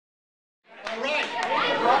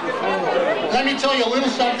let me tell you a little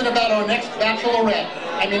something about our next bachelorette,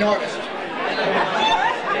 artist.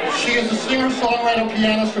 She is a singer-songwriter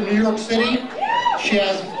pianist from New York City. She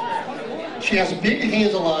has big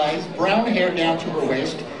hazel eyes, brown hair down to her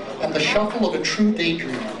waist, and the shuffle of a true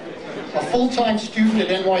daydreamer. A full-time student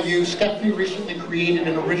at NYU, Stefani recently created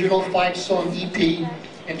an original 5-song EP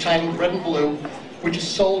entitled Red and Blue, which is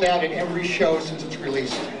sold out at every show since its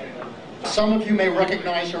release. Some of you may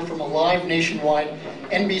recognize her from a live nationwide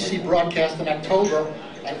NBC broadcast in October,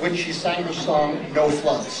 at which she sang her song, No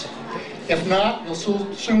Floods. If not, you'll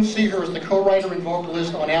soon see her as the co-writer and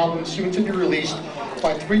vocalist on albums soon to be released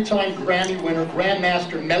by 3-time Grammy winner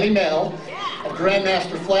Grandmaster Melly Mel of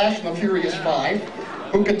Grandmaster Flash and the Furious 5,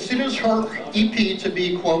 who considers her EP to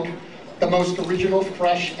be, quote, the most original,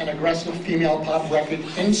 fresh, and aggressive female pop record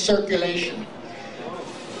in circulation.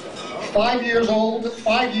 5 years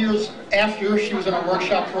after she was in a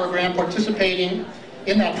workshop program participating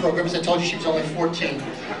in that program, as I told you, she was only 14.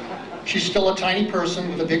 She's still a tiny person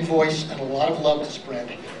with a big voice and a lot of love to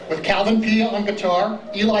spread. With Calvin Pia on guitar,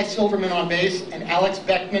 Eli Silverman on bass, and Alex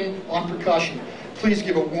Beckman on percussion. Please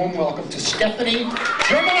give a warm welcome to Stefani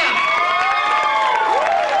Germanotta.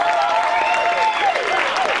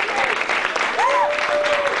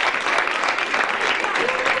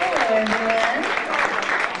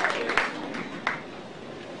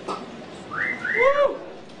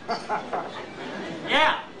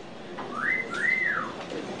 Yeah.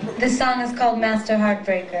 This song is called Master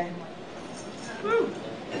Heartbreaker. Woo.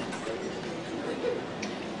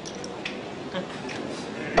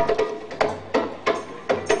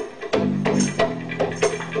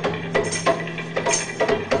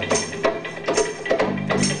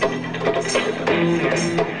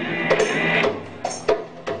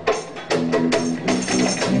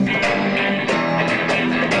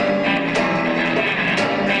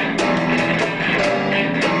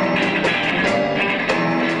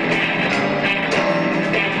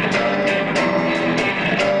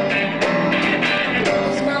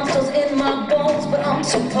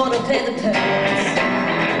 Support to pay the price.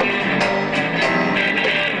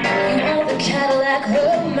 You own the Cadillac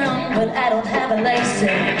Herman, but I don't have a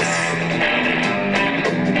license.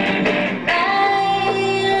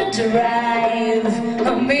 I drive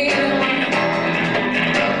a meal.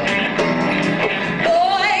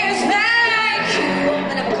 Boys like you will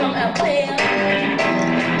never come out clear.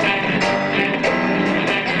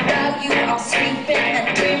 And while you are sleeping and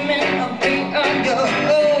dreaming of being on your own,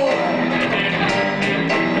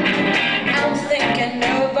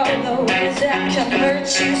 the ways that can hurt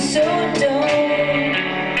you, so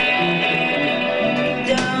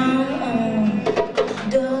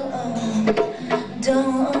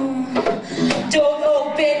don't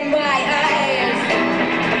open my eyes.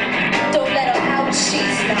 Don't let her out,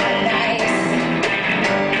 she's not nice.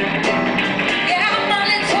 Yeah, I'm a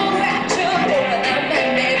little raptured over them,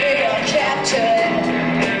 and maybe you're captured.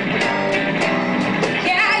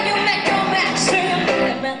 Yeah, you make no match to me.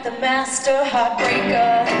 I met the master heartbreaker.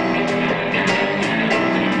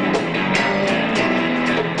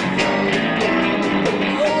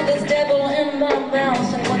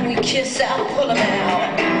 Kiss, I'll pull them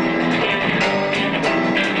out.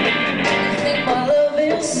 You think my love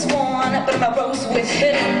is sworn, but my rose with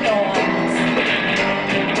hidden thorns.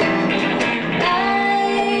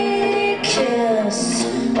 I kiss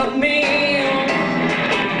a meal.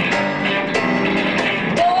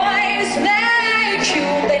 Boys like you,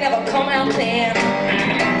 they never come out clean.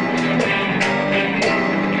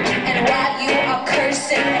 And while you are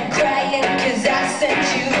cursing and crying, 'cause I sent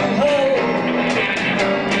you home,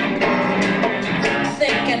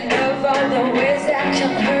 thinking of all the ways that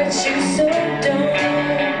can hurt you, so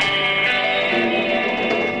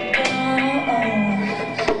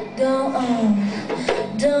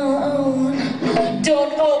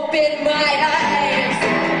don't open my eyes.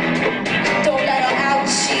 Don't let her out,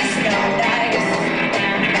 she's not nice.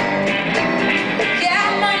 Yeah,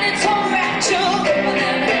 I'm on its own rapture, over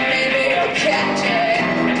them and maybe you're captured.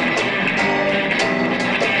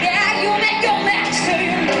 Yeah, you make your match, so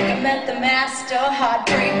you know you met the master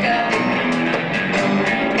heartbreaker.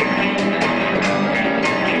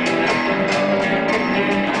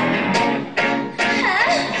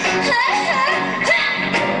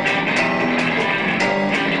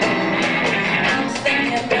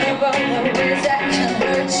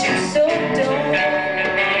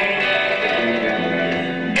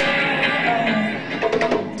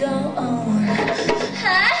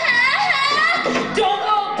 Don't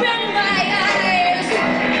open my eyes.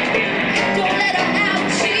 Don't let her out.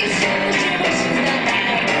 She's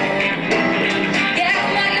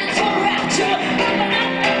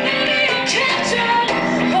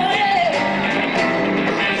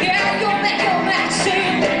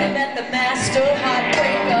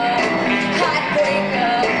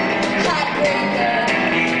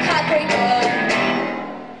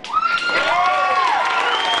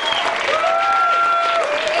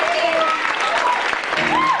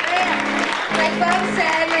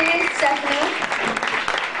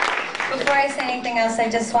I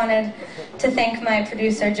just wanted to thank my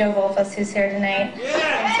producer, Joe Wolfus, who's here tonight.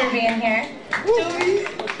 Thanks for being here.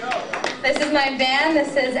 This is my band.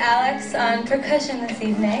 This is Alex on percussion this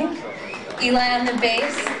evening, Eli on the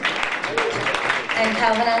bass, and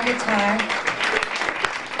Calvin on guitar.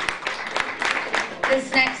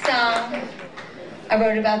 This next song I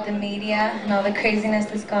wrote about the media and all the craziness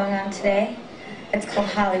that's going on today. It's called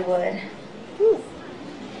Hollywood.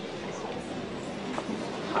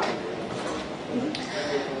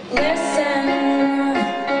 Listen,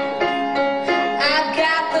 I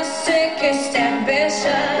got the same